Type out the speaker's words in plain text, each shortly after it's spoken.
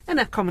And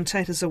our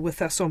commentators are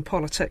with us on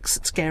politics.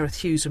 It's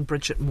Gareth Hughes and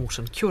Bridget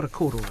Morton. Kia ora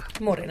kōrua.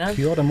 Morena.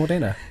 Kia ora,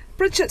 morena.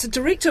 Bridget's a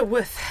director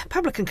with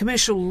public and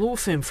commercial law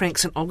firm Frank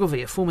St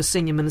Ogilvie, a former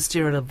senior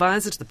ministerial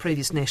advisor to the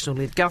previous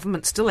National-led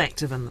government, still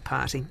active in the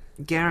party.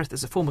 Gareth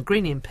is a former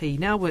Green MP,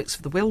 now works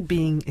for the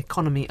Wellbeing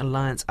Economy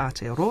Alliance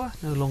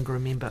Aotearoa, no longer a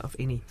member of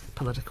any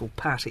political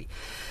party.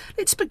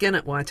 Let's begin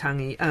at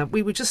Waitangi.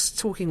 We were just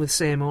talking with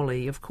Sam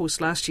Ollie. Of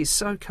course, last year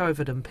so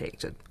COVID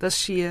impacted.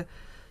 This year,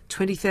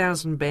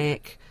 20,000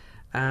 back,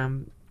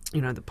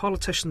 the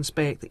politicians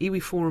back, the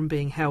iwi Forum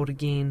being held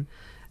again.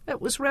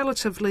 It was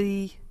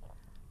relatively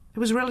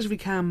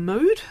calm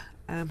mood,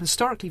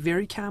 historically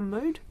very calm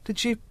mood.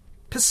 Did you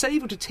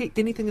perceive or detect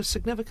anything of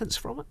significance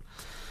from it?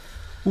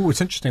 Oh,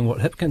 it's interesting what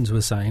Hipkins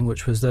was saying,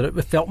 which was that it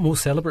felt more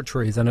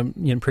celebratory than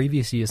in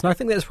previous years. And I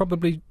think that's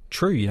probably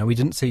true. We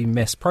didn't see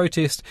mass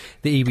protest.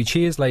 The iwi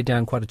chairs laid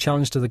down quite a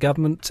challenge to the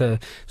government to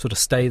sort of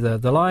stay the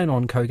line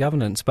on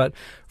co-governance. But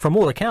from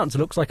all accounts, it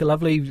looks like a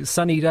lovely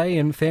sunny day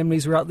and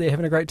families were out there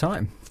having a great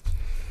time.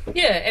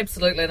 Yeah,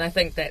 absolutely, and I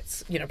think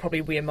that's,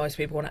 probably where most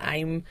people want to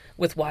aim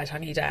with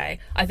Waitangi Day.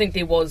 I think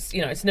there was,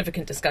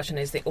 significant discussion,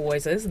 as there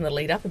always is, in the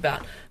lead-up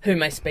about who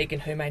may speak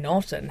and who may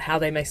not, and how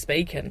they may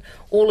speak, and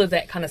all of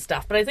that kind of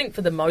stuff. But I think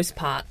for the most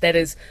part, that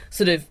is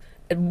sort of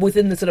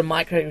within the sort of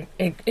micro,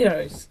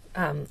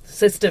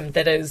 system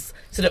that is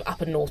sort of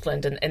up in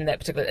Northland and that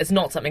particular. It's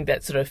not something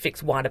that sort of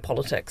affects wider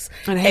politics.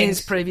 And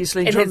has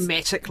previously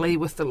dramatically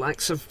with the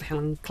likes of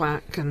Helen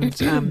Clark and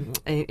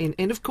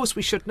of course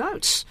we should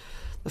note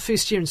the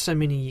first year in so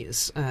many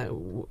years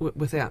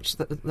without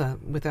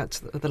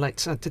the late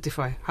Te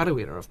Whai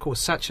Harawira, of course,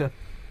 such a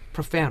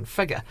profound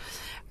figure.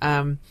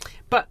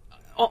 But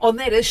on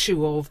that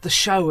issue of the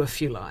show,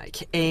 if you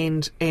like,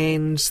 and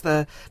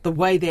the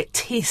way that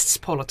tests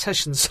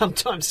politicians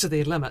sometimes to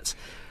their limits,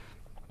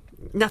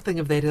 nothing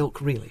of that ilk,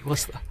 really,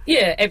 was there?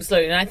 Yeah,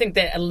 absolutely. And I think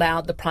that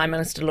allowed the Prime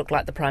Minister to look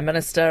like the Prime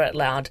Minister. It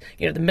allowed,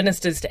 the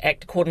ministers to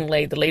act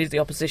accordingly. The leader of the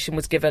opposition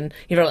was given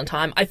relevant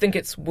time. I think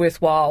it's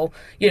worthwhile,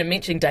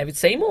 mentioning David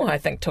Seymour, I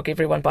think took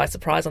everyone by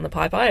surprise on the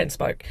Pai and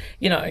spoke,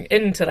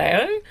 in Te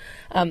Reo.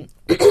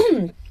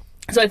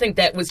 So I think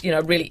that was,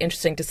 really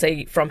interesting to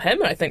see from him.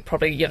 And I think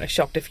probably,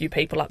 shocked a few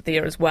people up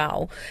there as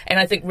well. And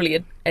I think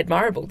really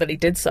admirable that he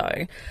did so.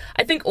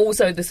 I think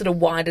also the sort of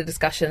wider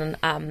discussion,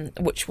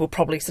 which will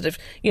probably sort of,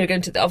 go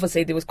into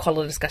obviously there was quite a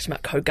lot of discussion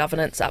about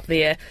co-governance up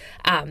there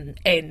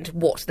and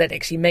what that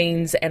actually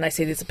means. And I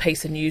see there's a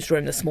piece in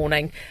Newsroom this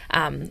morning,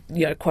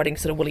 quoting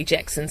sort of Willie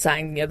Jackson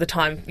saying, the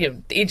time,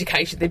 the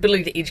education, the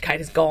ability to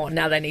educate is gone.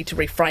 Now they need to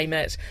reframe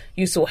it.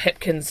 You saw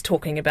Hipkins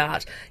talking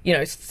about,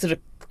 sort of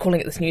calling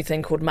it this new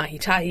thing called mahi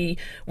tahi,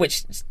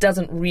 which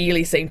doesn't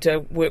really seem to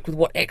work with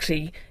what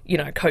actually,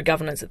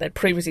 co-governance that they'd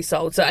previously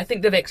sold. So I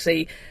think they've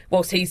actually,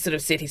 whilst he sort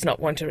of said he's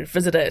not going to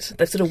revisit it,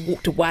 they've sort of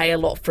walked away a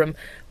lot from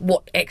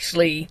what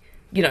actually,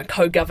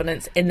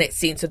 co-governance in that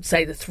sense of,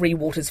 say, the Three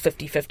Waters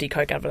 50-50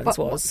 co-governance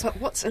was. But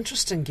what's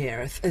interesting,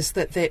 Gareth, is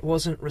that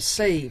wasn't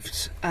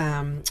received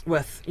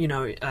with,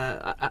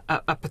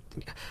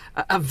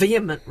 a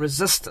vehement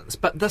resistance.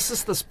 But this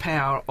is this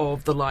power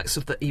of the likes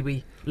of the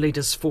iwi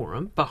Leaders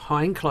Forum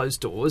behind closed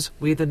doors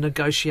where the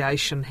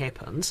negotiation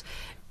happens.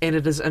 And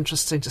it is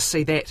interesting to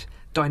see that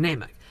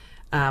dynamic.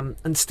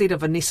 Instead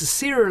of a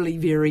necessarily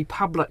very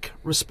public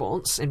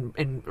response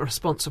and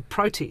response of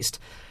protest,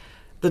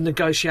 the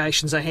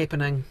negotiations are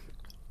happening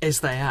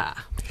as they are.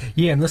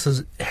 Yeah, and this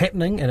is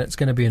happening, and it's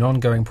going to be an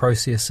ongoing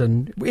process.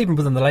 And even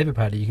within the Labour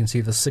Party, you can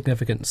see the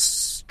significant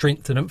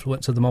strength and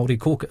influence of the Māori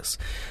caucus.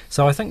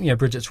 So I think,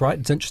 Bridget's right.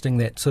 It's interesting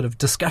that sort of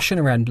discussion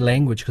around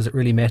language because it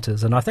really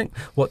matters. And I think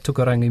what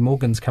Tukarangi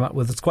Morgan's come up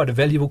with is quite a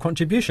valuable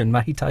contribution,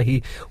 mahi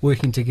tahi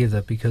working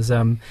together, because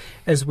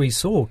as we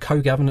saw,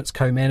 co-governance,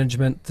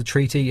 co-management, the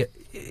treaty,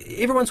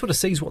 everyone sort of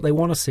sees what they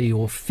want to see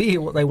or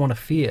fear what they want to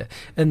fear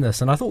in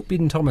this. And I thought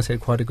Ben Thomas had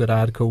quite a good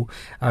article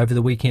over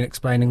the weekend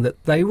explaining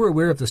that they were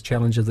aware of this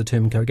challenge of the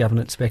term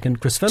co-governance back in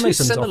Chris Finlayson's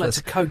office. Too similar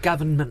to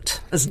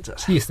co-government, isn't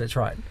it? Yes, that's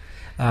right.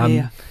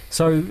 Yeah.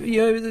 So,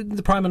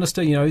 the Prime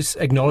Minister,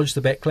 acknowledged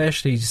the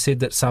backlash. He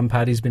said that some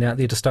parties have been out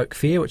there to stoke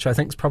fear, which I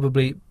think is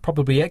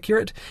probably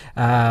accurate.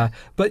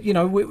 But,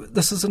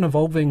 this is an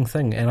evolving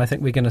thing, and I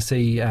think we're going to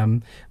see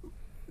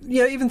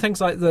even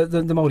things like the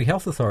Māori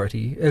Health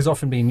Authority has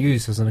often been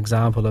used as an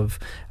example of,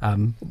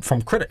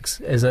 from critics,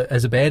 as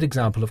a bad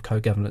example of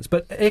co-governance.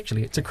 But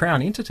actually, it's a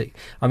Crown entity.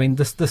 I mean,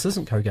 this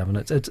isn't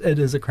co-governance. It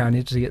is a Crown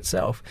entity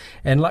itself.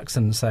 And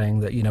Luxon saying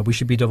that, we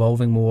should be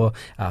devolving more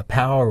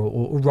power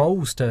or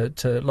roles to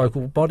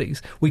local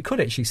bodies. We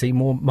could actually see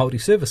more Māori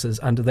services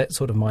under that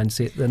sort of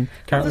mindset than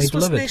currently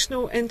delivered. This was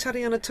National and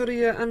Tariana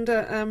Turia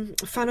under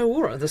Whānau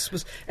Ora. This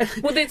was...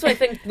 Well, that's what I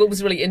think what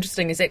was really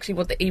interesting is actually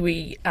what the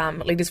iwi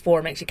Leaders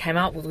Forum actually actually came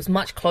out with was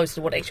much closer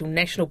to what actual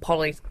National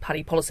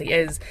Party policy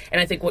is, and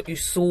I think what you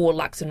saw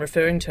Luxon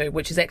referring to,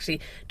 which is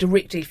actually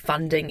directly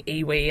funding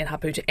iwi and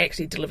Hapu to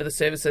actually deliver the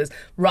services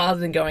rather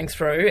than going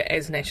through,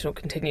 as National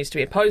continues to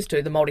be opposed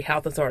to, the Māori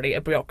Health Authority,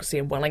 a bureaucracy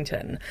in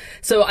Wellington.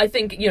 So I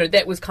think,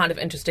 that was kind of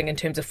interesting in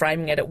terms of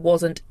framing it. It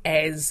wasn't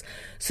as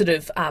sort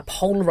of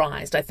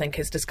polarised, I think,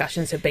 as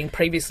discussions have been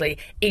previously,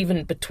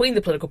 even between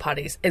the political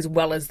parties, as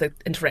well as the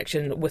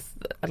interaction with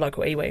a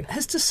local iwi.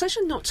 His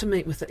decision not to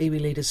meet with the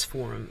iwi Leaders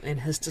Forum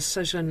and his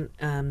decision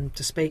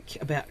to speak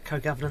about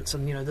co-governance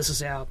and, this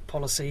is our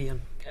policy,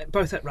 and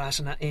both at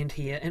Ratana and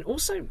here, and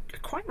also a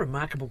quite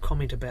remarkable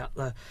comment about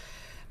the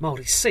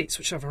Māori seats,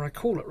 which, if I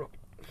recall it,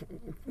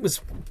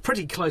 was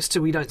pretty close to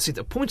we don't see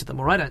the point of them,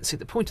 or I don't see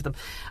the point of them.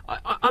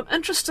 I'm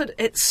interested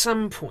at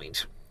some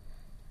point,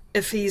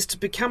 if he is to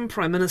become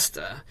Prime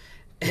Minister,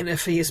 and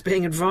if he is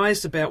being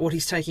advised about what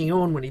he's taking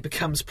on when he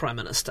becomes Prime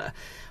Minister,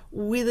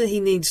 whether he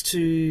needs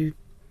to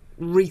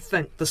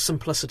rethink the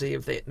simplicity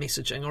of that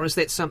messaging, or is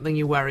that something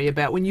you worry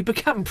about when you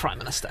become Prime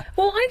Minister?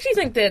 Well, I actually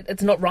think that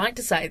it's not right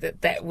to say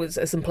that that was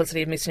a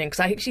simplicity of messaging, because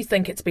I actually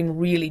think it's been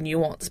really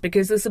nuanced,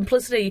 because the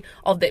simplicity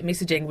of that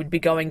messaging would be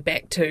going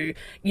back to,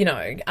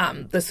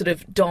 the sort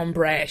of Don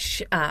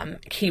Brash,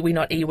 Kiwi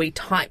not iwi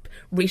type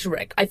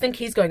rhetoric. I think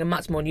he's going a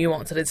much more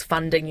nuanced. It is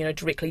funding,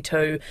 directly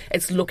to,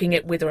 it's looking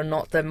at whether or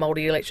not the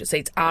Māori electorate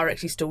seats are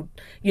actually still,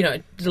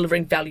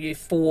 delivering value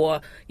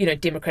for,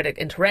 democratic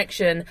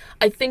interaction.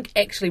 I think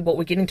actually what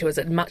we're getting to is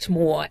a much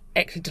more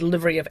actually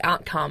delivery of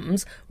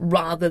outcomes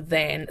rather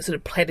than sort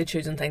of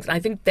platitudes and things. And I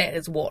think that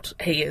is what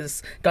he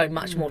is going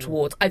much more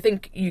towards. I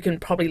think you can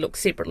probably look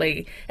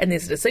separately, and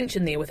there's a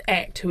distinction there with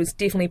ACT, who is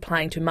definitely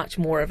playing to much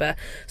more of a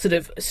sort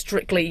of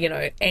strictly,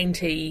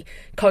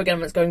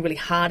 anti-co-governments, going really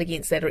hard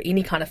against that or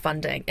any kind of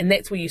funding. And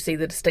that's where you see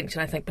the distinction,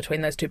 I think,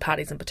 between those two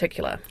parties in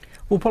particular.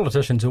 Well,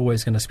 politicians are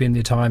always going to spend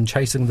their time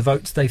chasing the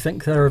votes they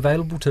think that are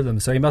available to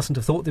them, so he mustn't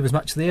have thought there was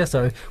much there.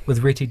 So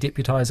with Reti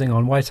deputising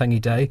on Waitangi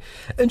Day,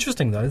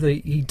 interesting though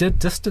that he did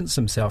distance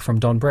himself from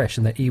Don Brash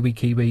in the Iwi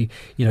Kiwi,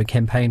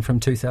 campaign from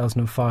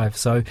 2005.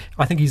 So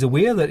I think he's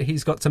aware that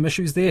he's got some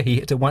issues there. He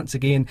had to once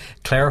again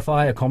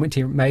clarify a comment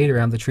he made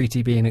around the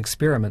treaty being an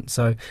experiment.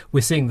 So we're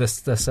seeing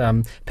this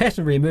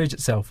pattern re-emerge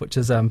itself, which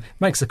is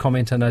makes a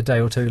comment and a day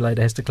or two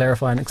later has to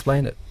clarify and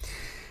explain it.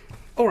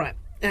 All right.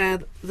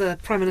 The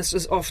Prime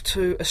Minister's off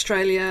to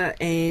Australia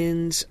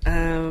and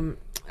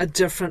a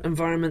different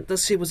environment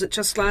this year. Was it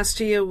just last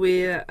year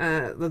where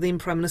the then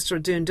Prime Minister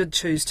Ardern did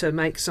choose to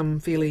make some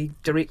fairly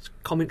direct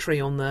commentary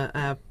on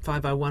the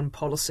 501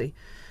 policy,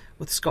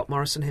 with Scott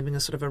Morrison having a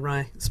sort of a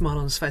wry smile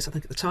on his face, I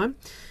think, at the time,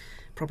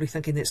 probably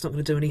thinking that's not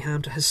going to do any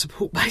harm to his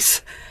support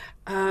base.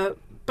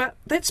 But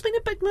that's been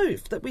a big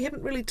move that we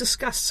haven't really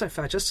discussed so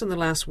far, just in the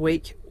last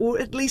week, or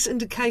at least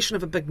indication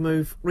of a big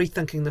move,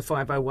 rethinking the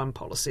 501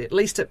 policy, at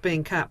least it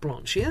being carte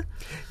blanche, yeah?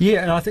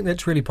 Yeah, and I think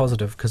that's really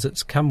positive, because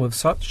it's come with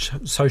such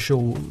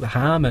social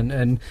harm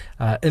and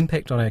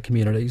impact on our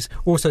communities.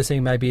 Also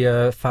seeing maybe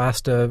a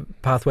faster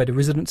pathway to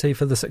residency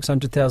for the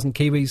 600,000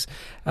 Kiwis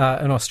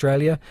in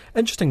Australia.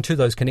 Interesting too,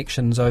 those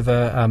connections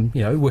over,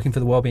 working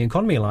for the Wellbeing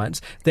Economy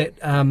Alliance, that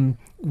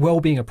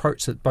wellbeing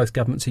approach that both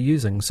governments are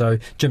using. So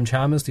Jim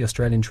Chalmers, the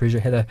Australian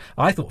Treasurer, had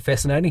I thought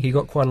fascinating, he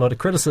got quite a lot of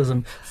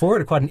criticism for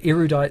it, quite an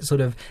erudite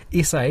sort of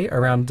essay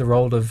around the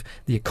role of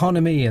the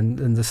economy and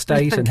the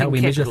state and how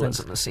we measure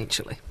things.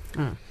 Essentially.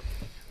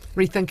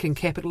 Rethinking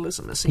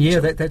capitalism, essentially.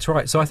 Yeah, that's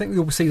right. So I think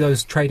we'll see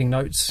those trading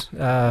notes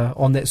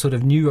on that sort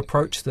of new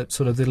approach that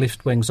sort of the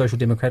left-wing social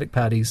democratic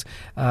parties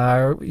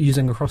are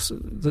using across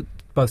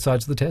both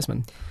sides of the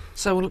Tasman.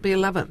 So will it be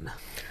 11?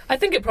 I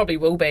think it probably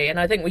will be, and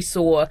I think we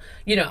saw,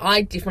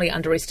 I definitely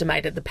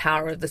underestimated the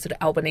power of the sort of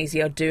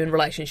Albanese-Ardern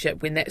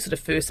relationship when that sort of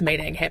first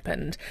meeting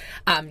happened.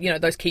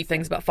 Those key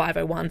things about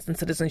 501s and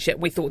citizenship,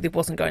 we thought there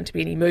wasn't going to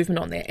be any movement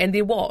on that, and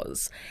there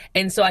was.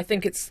 And so I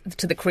think it's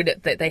to the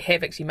credit that they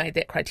have actually made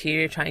that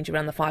criteria change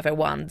around the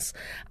 501s.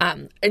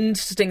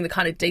 Interesting, the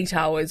kind of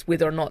detail is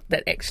whether or not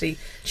that actually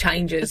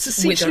changes. It's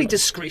essentially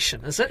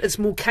discretion, is it? It's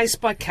more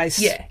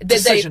case-by-case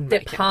decision-making.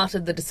 That part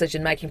of the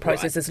decision-making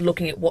process is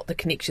looking at what the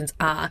connections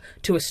are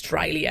to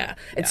Australia.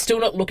 It's still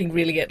not looking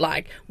really at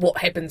what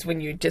happens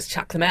when you just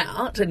chuck them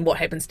out and what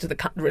happens to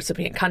the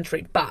recipient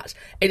country, but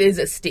it is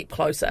a step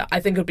closer. I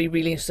think it would be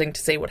really interesting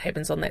to see what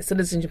happens on that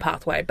citizenship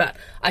pathway, but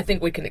I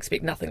think we can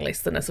expect nothing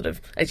less than a sort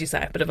of, as you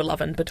say, a bit of a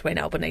love-in between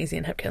Albanese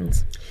and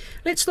Hipkins.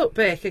 Let's look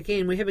back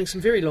again. We're having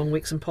some very long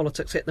weeks in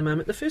politics at the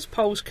moment. The first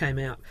polls came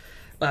out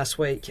last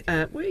week.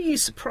 Were you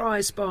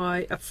surprised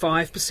by a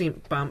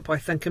 5% bump, I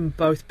think, in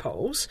both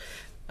polls?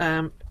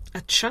 A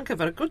good chunk of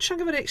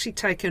it actually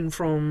taken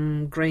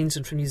from Greens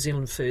and from New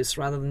Zealand First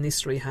rather than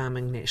necessarily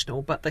harming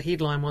National. But the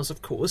headline was,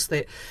 of course,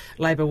 that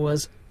Labour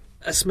was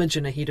a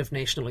smidgen ahead of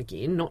National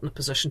again, not in a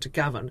position to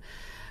govern.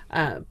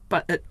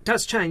 But it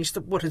does change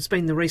what has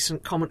been the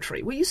recent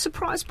commentary. Were you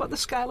surprised by the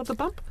scale of the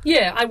bump?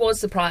 Yeah, I was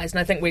surprised, and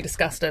I think we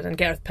discussed it, and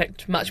Gareth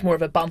picked much more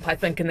of a bump, I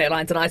think, in their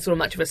lines, and I saw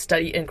much of a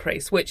steady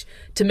increase, which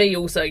to me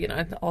also,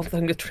 the whole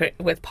thing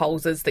with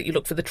polls is that you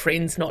look for the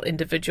trends, not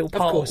individual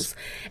polls.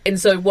 And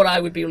so what I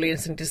would be really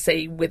interested to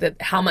see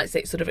how much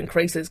that sort of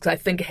increases, because I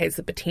think it has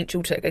the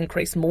potential to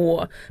increase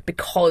more,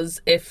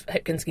 because if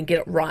Hipkins can get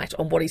it right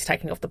on what he's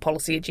taking off the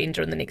policy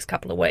agenda in the next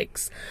couple of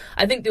weeks.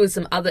 I think there was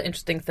some other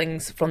interesting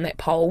things from that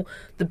poll.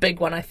 The big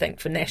one, I think,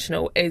 for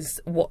National is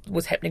what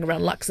was happening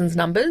around Luxon's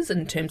numbers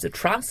in terms of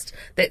trust.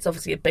 That's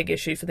obviously a big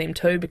issue for them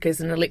too,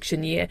 because in an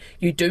election year,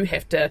 you do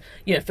have to,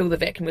 fill the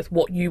vacuum with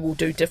what you will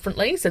do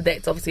differently. So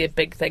that's obviously a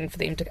big thing for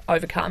them to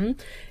overcome.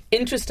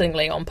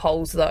 Interestingly, on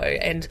polls though,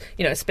 and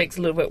speaks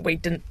a little bit, we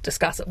didn't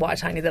discuss at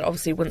Waitangi that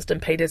obviously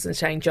Winston Peters and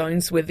Shane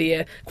Jones were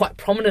there quite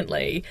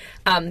prominently.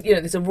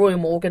 There's a Royal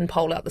Morgan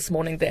poll out this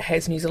morning that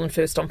has New Zealand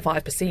First on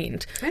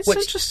 5%. That's which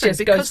interesting, just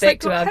because goes back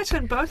to our hit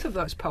in both of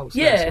those polls.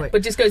 Yeah, last week.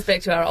 but just goes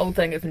back to our old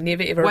thing of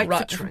never ever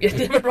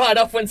never write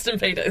off Winston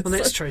Peters. Well,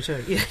 that's true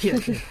too. Yeah.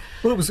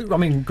 Well, it was,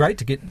 great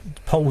to get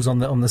polls on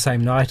the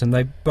same night, and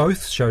they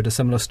both showed a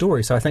similar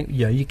story. So I think,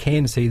 you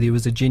can see there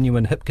was a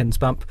genuine Hipkins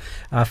bump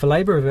for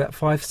Labour of about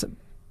 5%.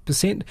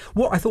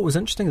 What I thought was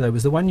interesting, though,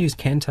 was the One News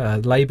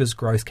Kantar Labour's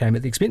growth came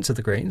at the expense of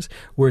the Greens,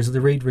 whereas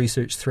the Reid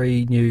Research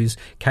 3 News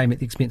came at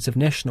the expense of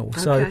National. Okay.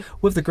 So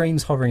with the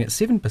Greens hovering at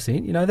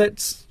 7%,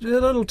 that's a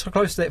little too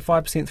close to that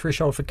 5%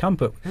 threshold for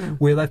Comfort,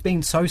 where they've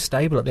been so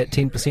stable at that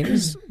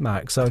 10%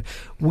 mark. So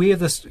where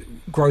this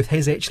growth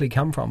has actually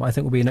come from, I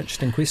think, will be an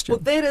interesting question.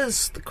 Well, that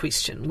is the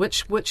question.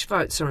 Which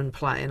votes are in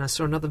play? And I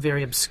saw another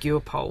very obscure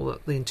poll,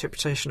 the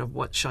interpretation of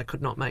which I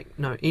could not make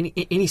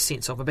any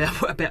sense of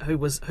about who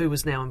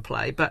was now in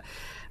play. But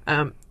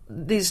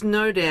there's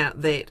no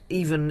doubt that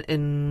even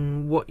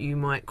in what you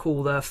might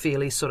call the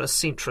fairly sort of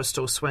centrist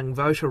or swing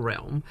voter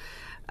realm,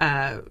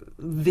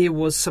 there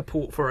was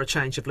support for a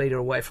change of leader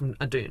away from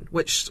Ardern,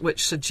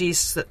 which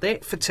suggests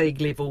that fatigue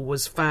level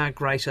was far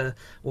greater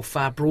or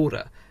far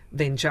broader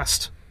than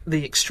just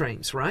the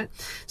extremes, right?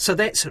 So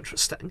that's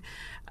interesting.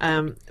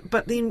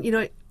 But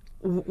then,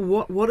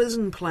 what is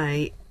in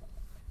play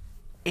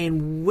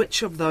and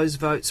which of those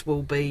votes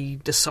will be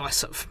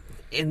decisive?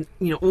 And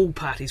all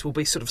parties will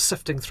be sort of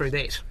sifting through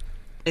that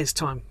as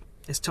time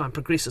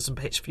progresses and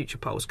perhaps future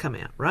polls come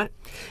out, right?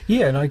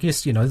 Yeah, and I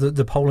guess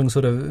the polling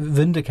sort of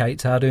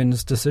vindicates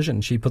Ardern's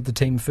decision. She put the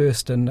team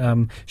first,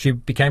 and she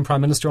became Prime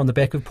Minister on the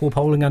back of poor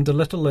polling under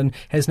Little, and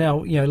has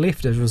now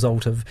left as a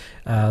result of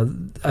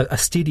a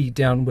steady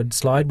downward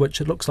slide, which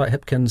it looks like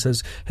Hipkins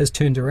has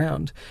turned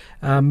around.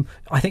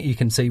 I think you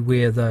can see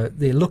where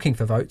they're looking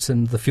for votes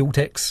in the fuel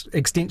tax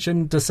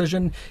extension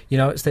decision.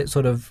 It's that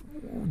sort of.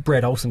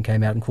 Brad Olsen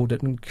came out and called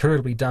it an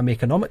incredibly dumb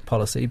economic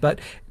policy, but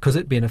because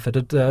it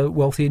benefited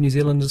wealthier New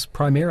Zealanders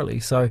primarily.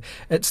 So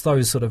it's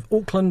those sort of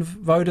Auckland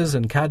voters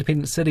and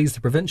car-dependent cities,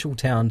 the provincial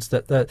towns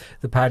that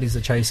the parties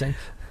are chasing.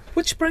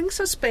 Which brings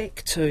us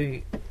back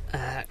to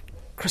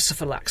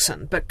Christopher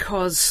Luxon,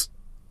 because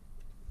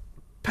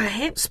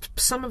perhaps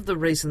some of the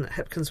reason that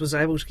Hipkins was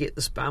able to get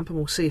this bump, and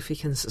we'll see if he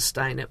can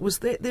sustain it, was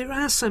that there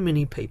are so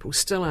many people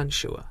still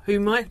unsure who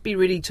might be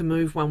ready to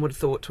move, one would have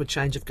thought, to a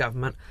change of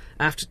government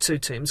after 2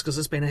 terms, because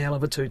it's been a hell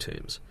of a 2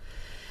 terms.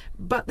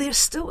 But there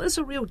still is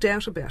a real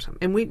doubt about him.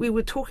 And we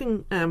were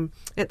talking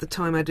at the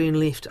time Ardern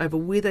left over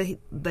whether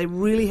they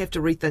really have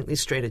to rethink their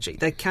strategy.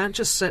 They can't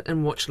just sit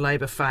and watch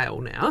Labour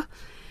fail now.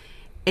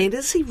 And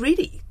is he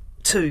ready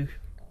to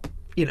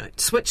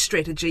switch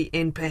strategy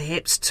and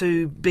perhaps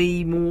to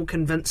be more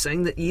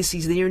convincing that, yes,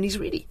 he's there and he's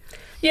ready?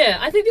 Yeah,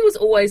 I think there was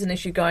always an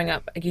issue going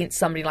up against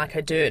somebody like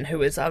Ardern,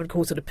 who is, I would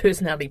call, sort of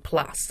personality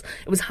plus.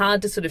 It was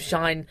hard to sort of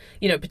shine,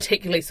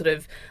 particularly sort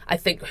of, I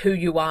think, who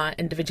you are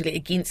individually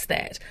against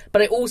that.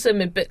 But I also am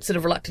a bit sort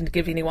of reluctant to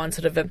give anyone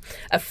sort of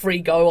a free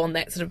go on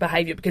that sort of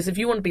behaviour, because if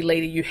you want to be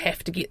leader, you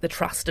have to get the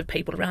trust of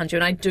people around you.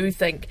 And I do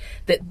think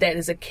that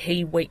is a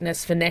key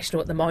weakness for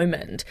National at the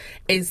moment,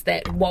 is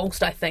that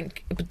whilst I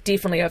think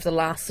definitely over the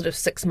last sort of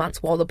 6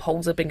 months while the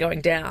polls have been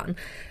going down,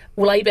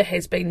 Labour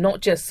has been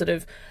not just sort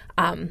of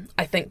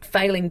I think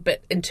failing,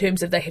 but in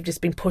terms of they have just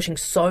been pushing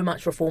so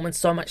much reform and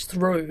so much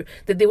through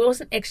that there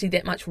wasn't actually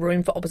that much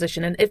room for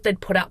opposition. And if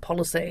they'd put out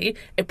policy,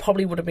 it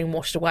probably would have been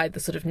washed away the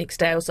sort of next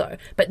day or so.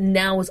 But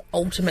now is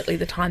ultimately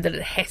the time that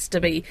it has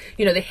to be,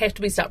 they have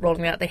to be start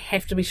rolling out. They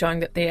have to be showing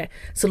that they're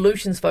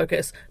solutions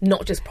focused,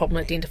 not just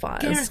problem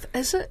identifiers. Gareth,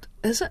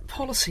 is it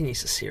policy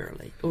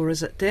necessarily, or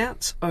is it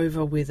doubts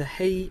over whether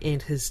he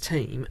and his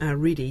team are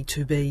ready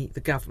to be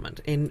the government?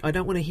 And I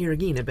don't want to hear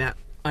again about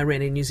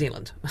Iran and New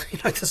Zealand.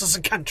 This is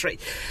a country.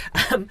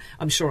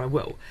 I'm sure I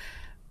will.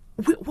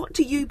 What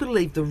do you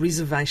believe the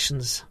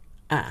reservations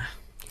are?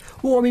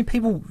 Well, I mean,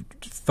 people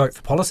vote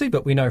for policy,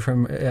 but we know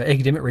from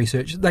academic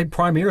research they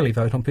primarily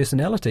vote on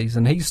personalities,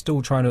 and he's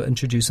still trying to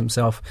introduce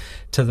himself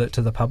to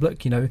the public.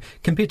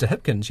 Compared to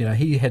Hipkins,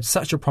 he had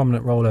such a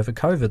prominent role over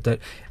COVID that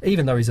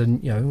even though he's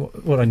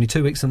only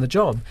 2 weeks in the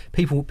job,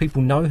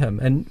 people know him,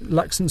 and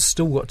Luxon's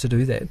still got to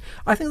do that.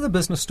 I think the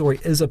business story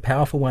is a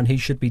powerful one. He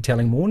should be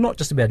telling more, not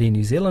just about Air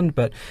New Zealand,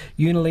 but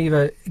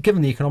Unilever.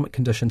 Given the economic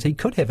conditions, he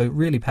could have a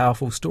really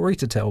powerful story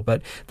to tell,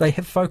 but they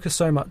have focused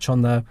so much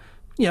on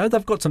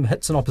they've got some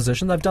hits in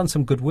opposition, they've done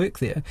some good work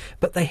there,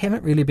 but they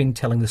haven't really been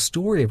telling the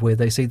story of where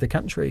they see the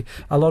country.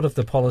 A lot of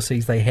the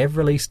policies they have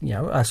released,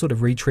 are sort of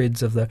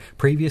retreads of the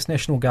previous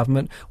national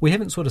government. We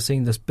haven't sort of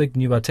seen this big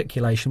new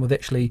articulation with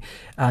actually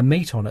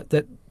meat on it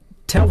that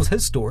tells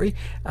his story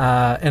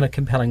in a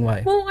compelling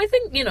way. Well, I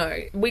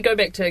think, we go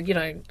back to,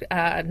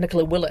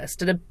 Nicola Willis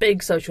did a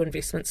big social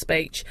investment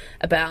speech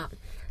about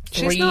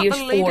She's not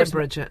the leader,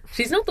 Bridget.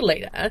 She's not the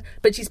leader,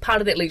 but she's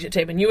part of that leadership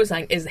team. And you were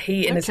saying, is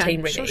he and his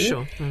team ready?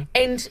 Sure.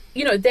 And,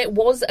 that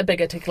was a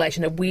big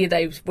articulation of where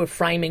they were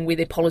framing, where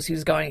their policy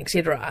was going,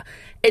 etc.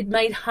 It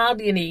made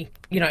hardly any,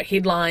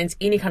 headlines,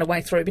 any kind of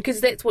way through, because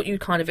that's what you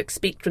kind of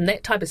expect from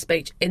that type of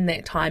speech in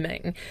that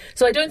timing.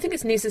 So I don't think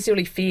it's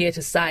necessarily fair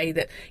to say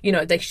that,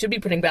 they should be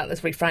putting about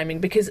this reframing,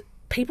 because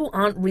people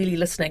aren't really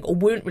listening, or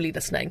weren't really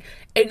listening.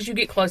 As you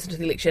get closer to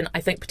the election,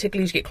 I think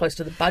particularly as you get closer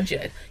to the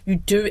budget, you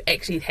do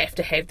actually have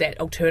to have that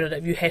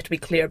alternative. You have to be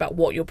clear about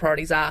what your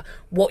priorities are,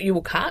 what you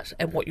will cut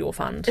and what you will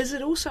fund. Is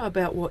it also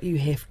about what you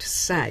have to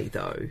say,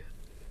 though,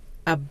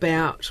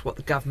 about what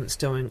the government's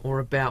doing or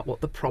about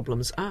what the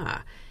problems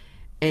are?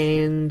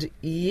 And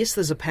yes,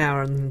 there's a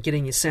power in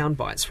getting your sound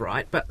bites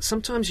right, but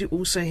sometimes you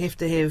also have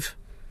to have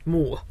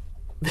more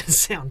than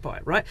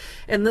soundbite, right?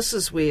 And this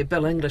is where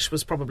Bill English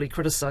was probably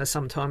criticised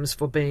sometimes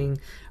for being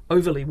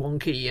overly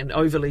wonky and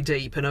overly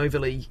deep and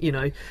overly,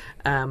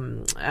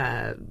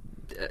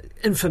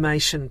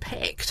 information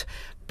packed.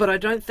 But I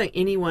don't think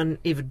anyone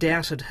ever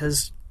doubted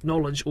his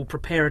knowledge or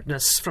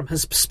preparedness from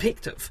his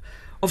perspective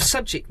of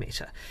subject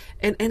matter.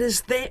 And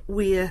is that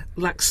where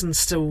Luxon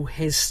still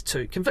has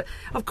to convince?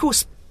 Of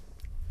course,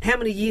 how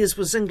many years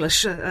was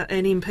English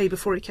an MP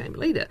before he became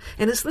leader?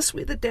 And is this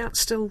where the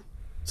doubts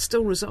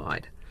still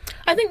reside?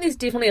 I think there's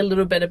definitely a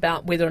little bit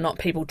about whether or not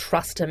people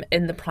trust him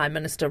in the Prime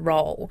Minister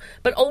role.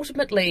 But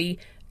ultimately,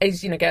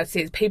 as Gareth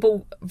says,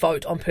 people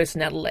vote on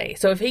personality.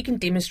 So if he can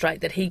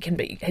demonstrate that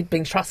had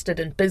been trusted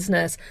in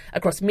business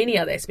across many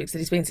other aspects, that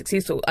he's been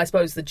successful, I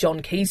suppose the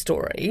John Key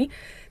story,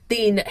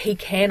 then he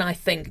can, I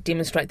think,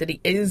 demonstrate that he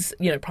is,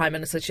 Prime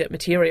Ministership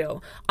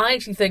material. I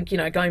actually think,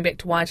 going back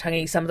to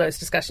Waitangi, some of those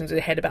discussions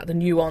we had about the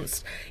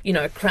nuanced,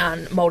 Crown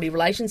Māori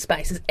relations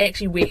space is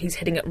actually where he's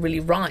hitting it really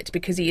right,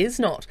 because he is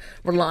not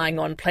relying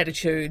on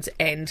platitudes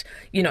and,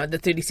 the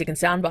 30-second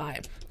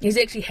soundbite. He's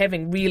actually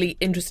having really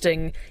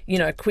interesting,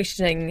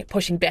 questioning,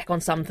 pushing back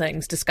on some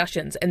things,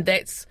 discussions, and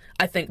that's,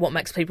 I think, what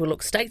makes people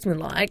look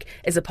statesman-like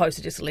as opposed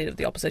to just a leader of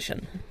the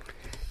opposition.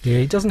 Yeah,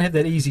 he doesn't have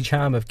that easy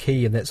charm of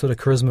Key and that sort of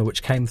charisma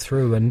which came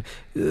through, and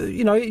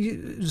he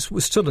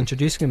was still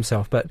introducing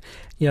himself. But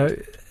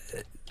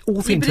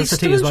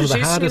authenticity is one of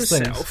the hardest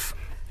things.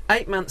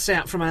 8 months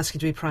out from asking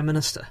to be Prime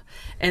Minister,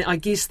 and I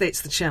guess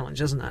that's the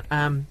challenge, isn't it?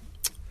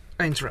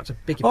 I interrupted.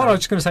 I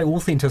was just going to say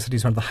authenticity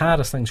is one of the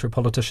hardest things for a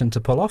politician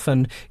to pull off,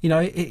 and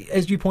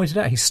as you pointed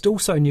out, he's still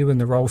so new in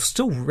the role,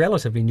 still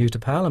relatively new to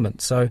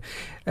Parliament. So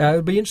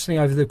it'll be interesting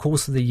over the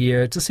course of the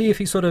year to see if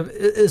he sort of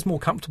is more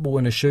comfortable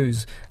in his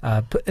shoes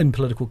in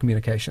political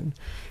communication.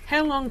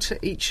 How long to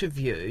each of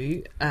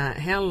you?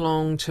 How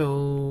long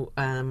till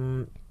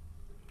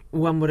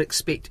one would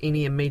expect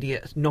any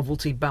immediate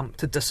novelty bump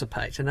to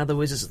dissipate? In other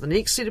words, is it the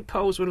next set of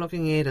polls we're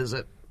looking at? Is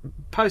it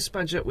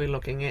post-budget we're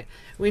looking at?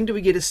 When do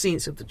we get a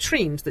sense of the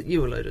trends that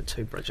you alluded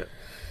to, Bridget?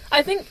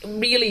 I think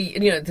really,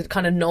 the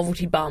kind of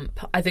novelty bump,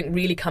 I think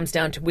really comes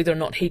down to whether or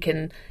not he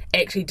can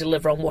actually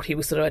deliver on what he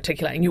was sort of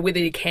articulating, whether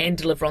he can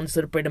deliver on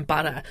sort of bread and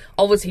butter.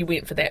 Obviously, he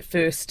went for that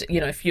first,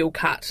 fuel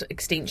cut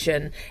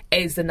extension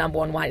as the number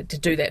one way to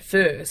do that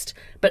first.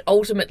 But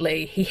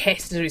ultimately, he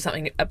has to do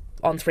something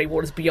on Three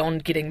Waters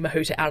beyond getting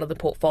Mahuta out of the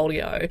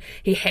portfolio.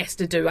 He has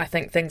to do, I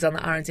think, things on the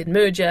RNZ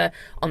merger,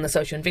 on the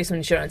social investment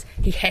insurance.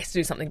 He has to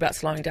do something about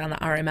slowing down the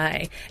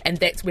RMA. And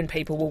that's when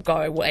people will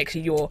go, well,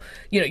 actually,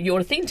 you're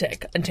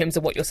authentic in terms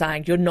of what you're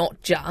saying. You're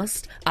not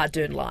just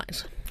Ardern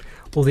Light.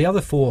 Well, the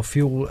other 4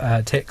 fuel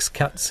tax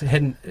cuts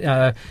hadn't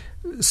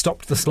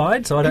stopped the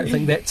slide, so I don't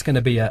think that's going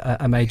to be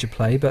a major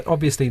play. But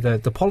obviously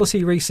the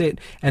policy reset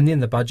and then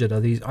the budget are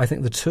these, I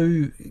think, the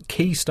 2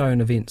 keystone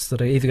events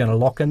that are either going to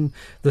lock in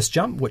this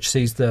jump, which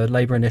sees the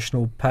Labour and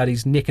National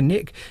parties neck and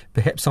neck,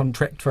 perhaps on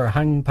track for a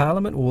hung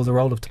parliament, or the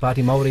role of Te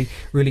Pāti Māori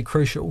really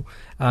crucial,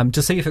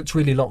 to see if it's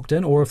really locked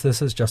in or if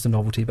this is just a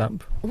novelty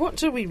bump. What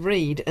do we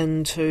read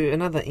into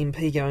another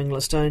MP going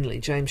list only?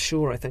 James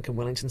Shaw, I think, in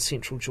Wellington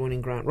Central,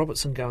 joining Grant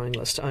Robertson going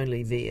list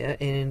only there.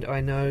 And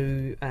I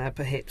know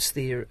perhaps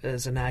there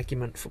is an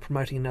argument for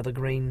promoting another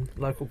Green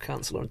local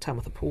councillor in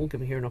Tamatha Paul,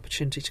 giving her an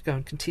opportunity to go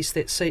and contest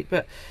that seat.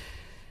 But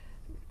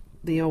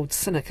the old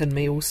cynic in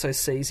me also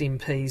sees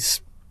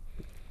MPs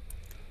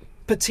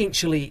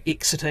potentially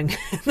exiting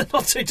in the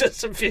not too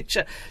distant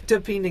future,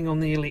 depending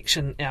on the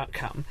election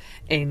outcome,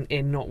 and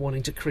not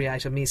wanting to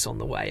create a mess on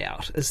the way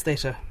out. Is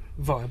that a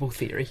viable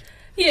theory?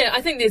 Yeah,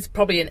 I think there's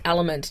probably an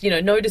element,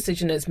 no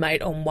decision is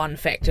made on one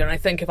factor. And I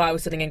think if I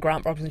was sitting in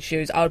Grant Robinson's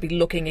shoes, I would be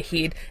looking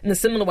ahead in the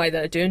similar way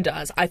that Ardern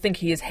does. I think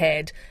he has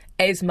had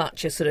as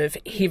much a sort of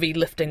heavy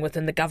lifting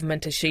within the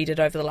government as she did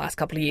over the last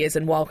couple of years.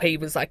 And while he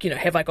was like,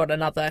 have I got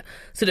another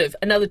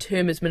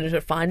term as Minister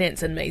of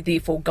Finance in me,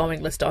 therefore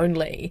going list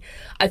only,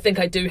 I think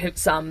I do have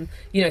some,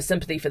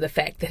 sympathy for the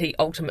fact that he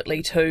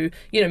ultimately too,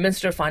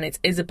 Minister of Finance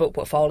is a book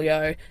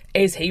portfolio.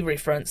 As he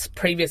referenced,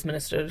 previous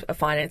Minister of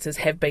Finances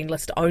have been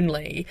list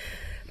only.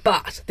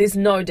 But there's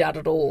no doubt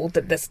at all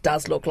that this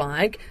does look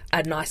like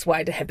a nice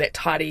way to have that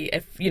tidy,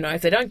 if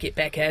they don't get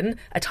back in,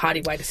 a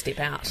tidy way to step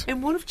out.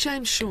 And what of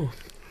James Shaw?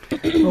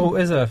 Well,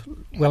 as a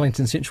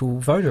Wellington Central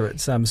voter,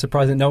 it's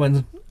surprising no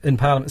one in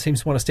Parliament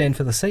seems to want to stand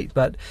for the seat.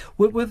 But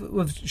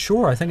with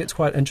Shaw, I think it's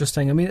quite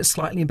interesting. I mean, it's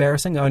slightly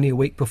embarrassing. Only a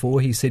week before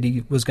he said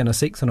he was going to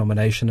seek the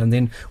nomination, and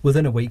then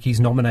within a week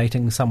he's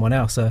nominating someone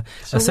else, a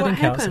sitting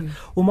councillor.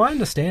 Well, my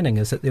understanding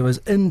is that there was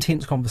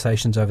intense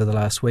conversations over the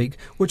last week,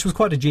 which was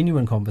quite a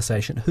genuine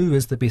conversation. Who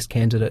is the best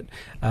candidate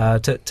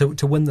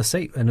to win the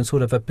seat in a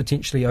sort of a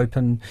potentially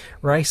open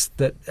race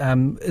that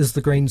is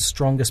the Greens'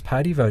 strongest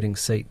party voting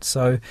seat?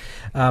 So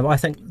I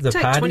think the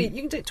party...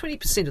 You can take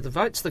 20% of the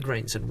votes, the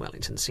Greens in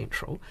Wellington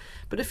Central.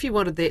 But if you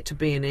wanted that to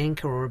be an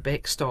anchor or a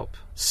backstop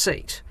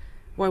seat,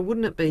 why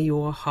wouldn't it be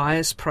your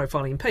highest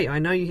profile MP? I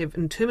know you have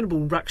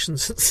interminable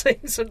ructions, it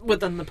seems,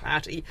 within the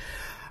party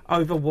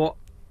over what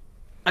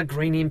a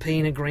Green MP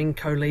and a Green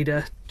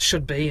co-leader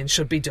should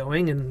be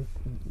doing, and,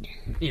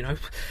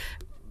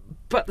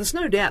 But there's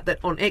no doubt that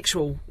on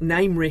actual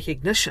name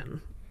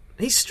recognition,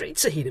 he's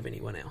streets ahead of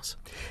anyone else.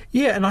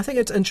 Yeah, and I think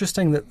it's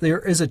interesting that there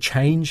is a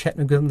change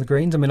happening within the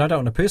Greens. I mean, I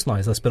don't want to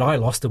personalise this, but I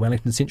lost the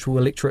Wellington Central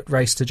electorate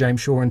race to James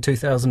Shaw in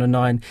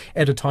 2009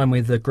 at a time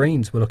where the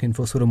Greens were looking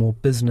for sort of more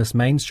business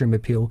mainstream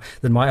appeal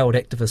than my old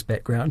activist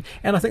background.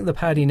 And I think the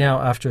party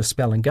now, after a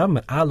spell in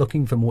government, are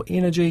looking for more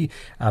energy,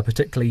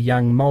 particularly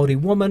young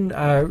Māori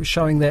women,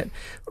 showing that.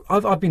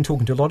 I've been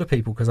talking to a lot of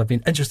people because I've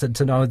been interested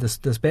to know this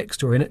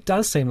backstory, and it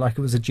does seem like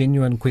it was a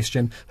genuine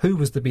question: who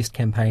was the best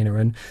campaigner?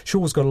 And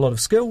Shaw's got a lot of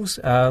skills,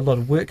 a lot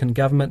of work in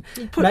government.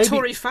 You put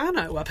Tory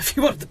Whānau up if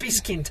you wanted the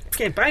best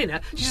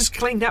campaigner. She just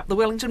cleaned up the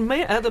Wellington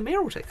the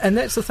mayoralty. And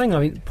that's the thing. I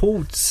mean,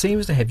 Paul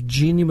seems to have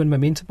genuine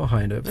momentum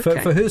behind her. Okay.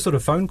 For her sort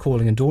of phone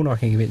calling and door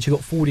knocking event, she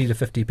got 40 to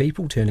 50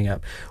 people turning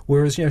up,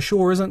 whereas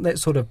Shaw isn't that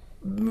sort of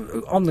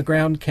on the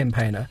ground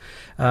campaigner.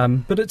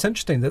 But it's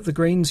interesting that the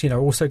Greens,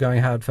 also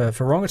going hard for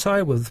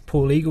Rongotai with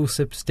Paul Eagle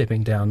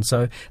stepping down.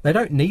 So they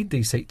don't need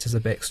these seats as a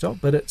backstop,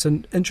 but it's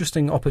an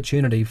interesting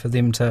opportunity for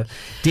them to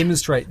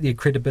demonstrate their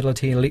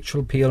credibility and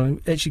electoral appeal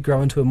and actually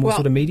grow into a more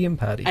sort of medium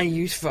party. A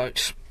youth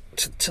vote.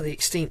 To the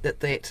extent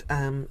that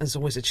is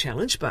always a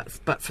challenge, but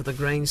for the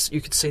Greens, you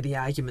could see the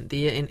argument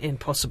there, and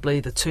possibly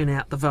the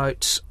turnout, the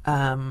vote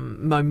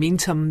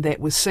momentum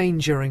that was seen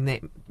during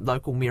that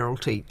local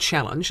mayoralty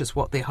challenge is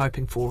what they're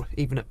hoping for,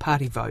 even at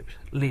party vote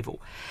level.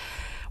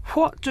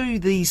 What do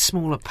these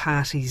smaller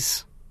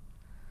parties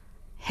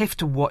have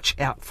to watch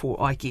out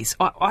for, I guess?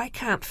 I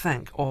can't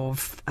think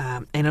of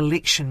an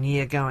election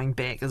year going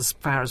back as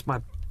far as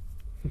my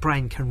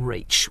brain can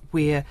reach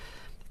where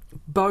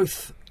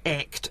both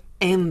ACT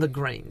and the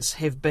Greens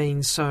have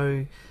been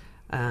so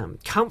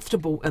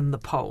comfortable in the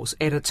polls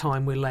at a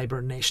time where Labour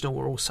and National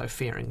were also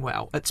faring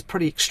well. It's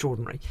pretty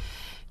extraordinary.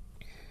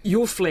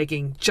 You're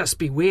flagging just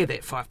beware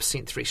that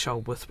 5%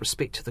 threshold with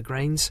respect to the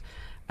Greens.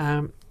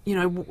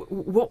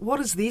 What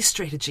is their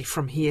strategy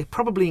from here?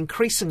 Probably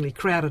increasingly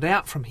crowded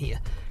out from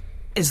here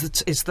as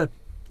the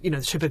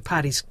two big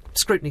parties'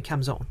 scrutiny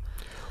comes on.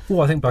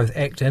 Well, I think both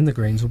ACT and the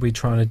Greens will be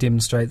trying to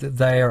demonstrate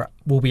that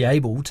will be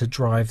able to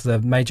drive the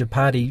major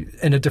party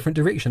in a different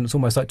direction. It's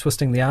almost like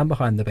twisting the arm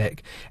behind the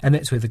back. And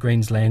that's where the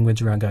Greens'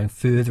 language around going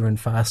further and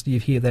faster,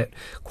 you hear that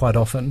quite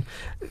often.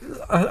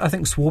 I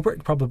think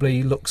Swarbrick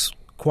probably looks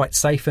quite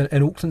safe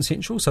in Auckland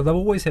Central, so they'll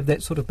always have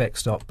that sort of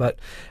backstop. But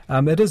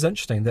it is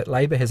interesting that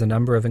Labour has a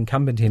number of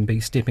incumbent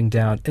MPs stepping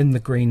down in the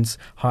Greens'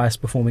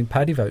 highest performing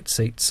party vote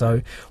seats.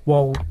 So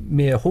while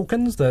Mayor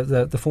Hawkins,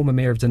 the former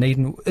Mayor of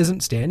Dunedin,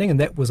 isn't standing, and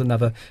that was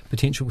another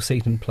potential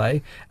seat in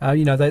play,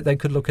 they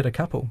could look at a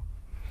couple.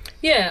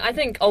 Yeah, I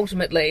think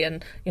ultimately,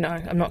 and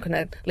I'm not going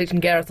to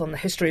legend Gareth on the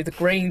history of the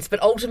Greens,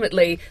 but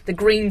ultimately the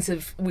Greens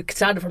we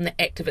started from the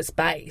activist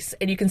base,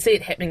 and you can see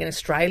it happening in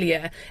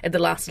Australia at the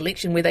last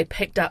election where they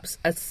picked up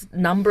a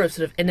number of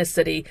sort of inner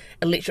city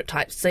electorate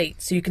type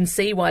seats. So you can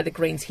see why the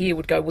Greens here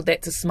would go, well,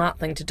 that's a smart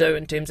thing to do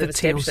in terms of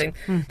establishing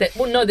that.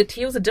 Well, no, the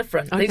Teals are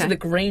different. Okay. These are the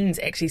Greens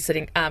actually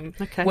sitting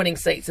winning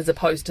seats as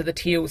opposed to the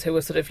Teals who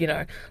are sort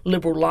of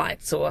liberal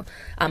lights or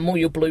more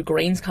your blue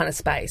greens kind of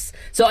space.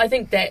 So I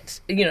think that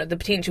the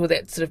potential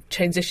that sort of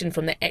transition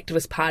from the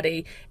activist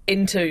party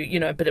into,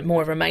 a bit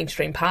more of a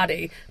mainstream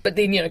party. But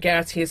then,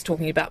 Gareth here is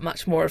talking about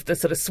much more of the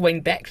sort of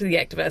swing back to the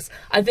activists.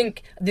 I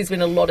think there's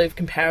been a lot of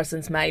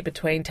comparisons made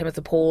between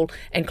Timothy Paul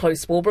and Chloe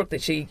Swarbrick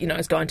that she,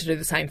 is going to do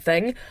the same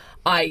thing.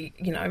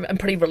 I'm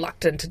pretty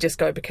reluctant to just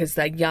go because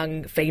they're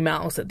young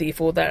females that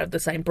therefore they're of the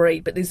same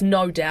breed. But there's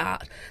no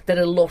doubt that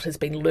a lot has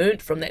been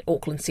learnt from that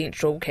Auckland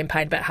Central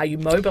campaign about how you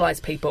mobilise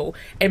people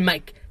and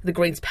make the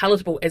Greens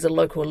palatable as a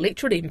local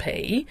electorate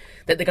MP,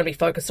 that they're going to be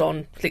focused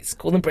on, let's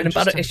call them bread and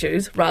butter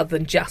issues, rather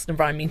than just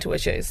environmental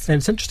issues. And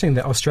it's interesting,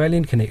 that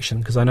Australian connection,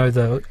 because I know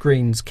the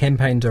Greens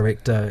campaign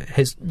director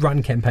has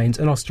run campaigns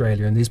in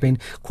Australia, and there's been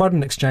quite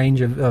an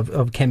exchange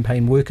of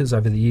campaign workers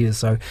over the years.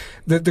 So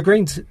the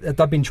Greens,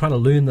 they've been trying to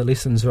learn the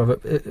lessons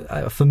of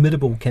a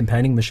formidable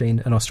campaigning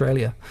machine in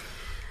Australia.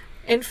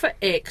 And for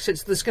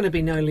ACT, there's going to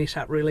be no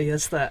let-up, really,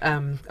 is there?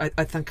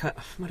 I think it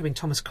might have been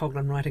Thomas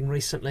Coughlan writing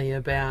recently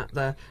about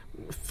the,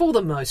 for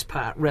the most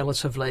part,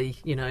 relatively,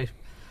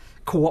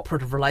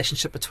 cooperative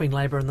relationship between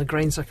Labour and the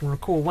Greens. I can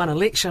recall one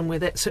election where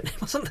that certainly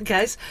wasn't the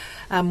case,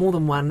 more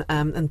than one,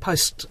 in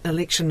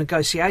post-election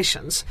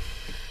negotiations.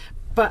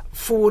 But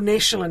for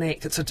National and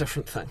ACT, it's a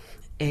different thing.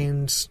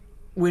 And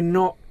we're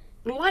not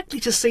likely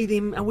to see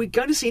them. Are we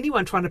going to see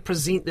anyone trying to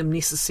present them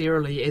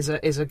necessarily as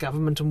a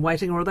government in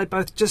waiting, or are they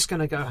both just going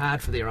to go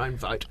hard for their own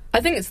vote?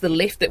 I think it's the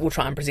left that will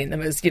try and present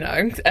them as,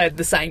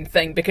 the same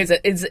thing, because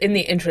it is in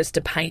their interest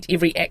to paint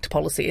every ACT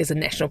policy as a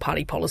National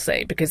Party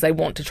policy, because they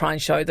want to try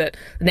and show that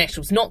the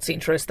National's not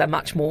centrist, they're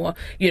much more,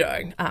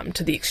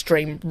 to the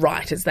extreme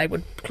right, as they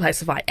would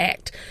classify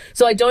ACT.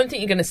 So I don't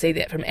think you're going to see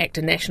that from ACT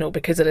and National,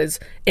 because it is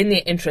in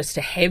their interest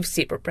to have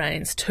separate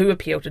brands to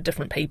appeal to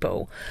different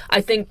people. I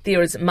think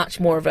there is much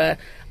more of a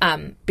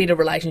better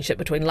relationship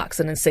between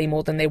Luxon and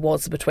Seymour than there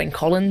was between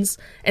Collins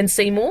and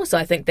Seymour. So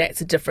I think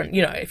that's a different,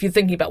 if you're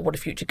thinking about what a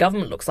future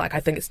government looks like, I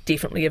think it's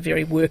definitely a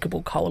very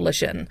workable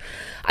coalition.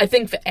 I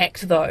think for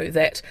ACT, though,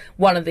 that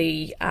one of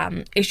the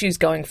issues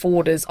going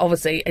forward is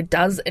obviously it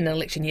does in an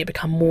election year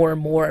become more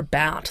and more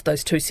about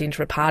those two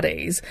centre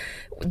parties.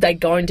 They're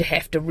going to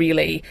have to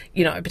really,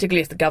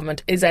 particularly if the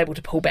government is able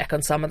to pull back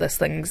on some of these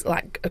things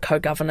like a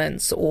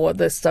co-governance or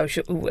the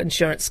social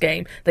insurance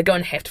scheme, they're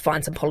going to have to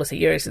find some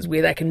policy areas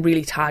where they can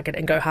really target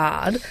and go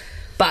hard.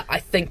 But I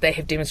think they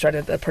have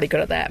demonstrated they're pretty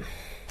good at that.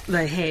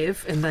 They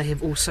have, and they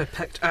have also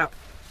picked up,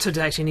 to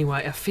date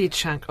anyway, a fair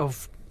chunk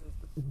of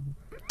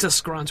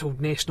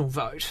disgruntled National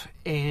vote,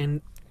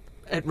 and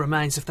it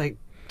remains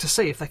to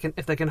see if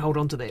they can hold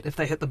on to that, if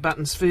they hit the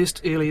buttons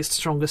first, earliest,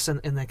 strongest,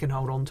 and they can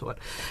hold on to it.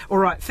 All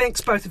right, thanks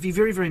both of you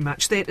very, very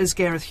much. That is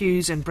Gareth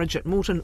Hughes and Bridget Morton.